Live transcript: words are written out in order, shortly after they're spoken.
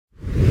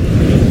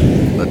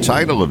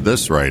title of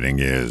this writing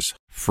is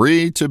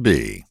Free to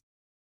Be.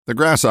 The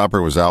grasshopper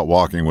was out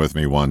walking with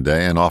me one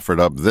day and offered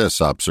up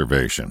this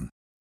observation.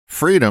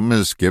 Freedom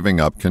is giving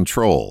up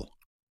control.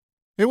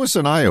 It was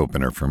an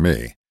eye-opener for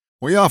me.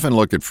 We often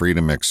look at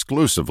freedom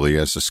exclusively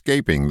as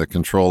escaping the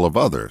control of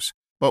others,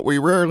 but we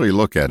rarely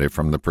look at it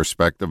from the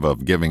perspective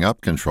of giving up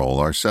control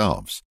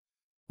ourselves.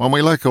 When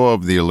we let go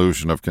of the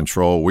illusion of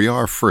control, we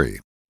are free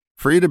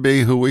to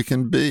be who we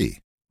can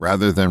be,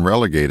 rather than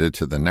relegated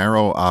to the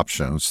narrow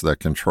options that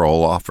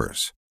control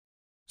offers.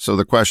 So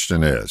the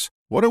question is,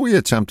 what are we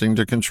attempting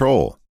to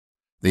control?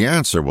 The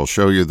answer will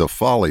show you the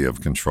folly of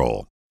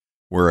control.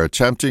 We're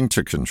attempting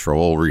to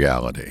control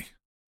reality.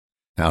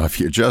 Now, if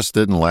you just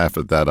didn't laugh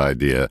at that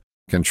idea,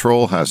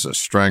 control has a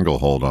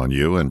stranglehold on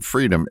you and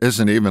freedom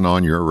isn't even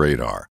on your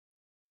radar.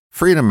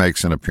 Freedom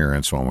makes an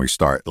appearance when we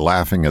start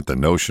laughing at the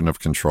notion of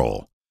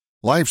control.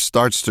 Life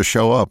starts to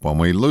show up when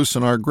we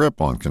loosen our grip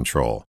on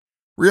control.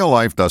 Real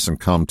life doesn't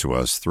come to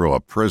us through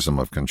a prism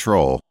of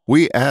control.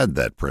 We add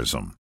that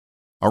prism.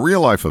 A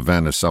real-life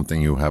event is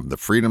something you have the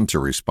freedom to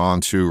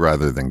respond to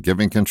rather than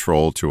giving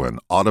control to an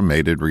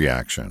automated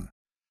reaction.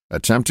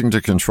 Attempting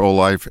to control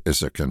life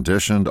is a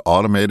conditioned,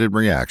 automated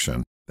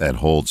reaction that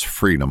holds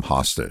freedom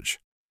hostage.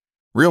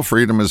 Real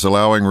freedom is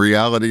allowing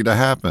reality to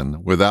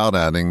happen without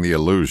adding the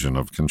illusion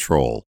of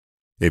control.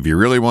 If you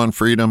really want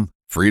freedom,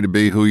 free to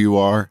be who you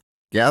are,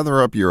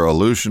 gather up your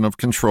illusion of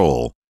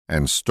control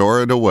and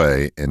store it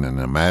away in an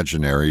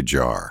imaginary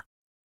jar.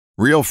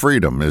 Real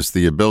freedom is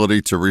the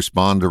ability to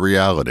respond to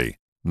reality,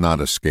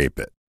 not escape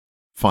it.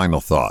 Final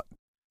thought.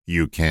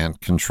 You can't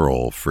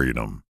control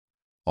freedom.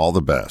 All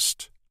the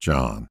best,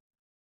 John.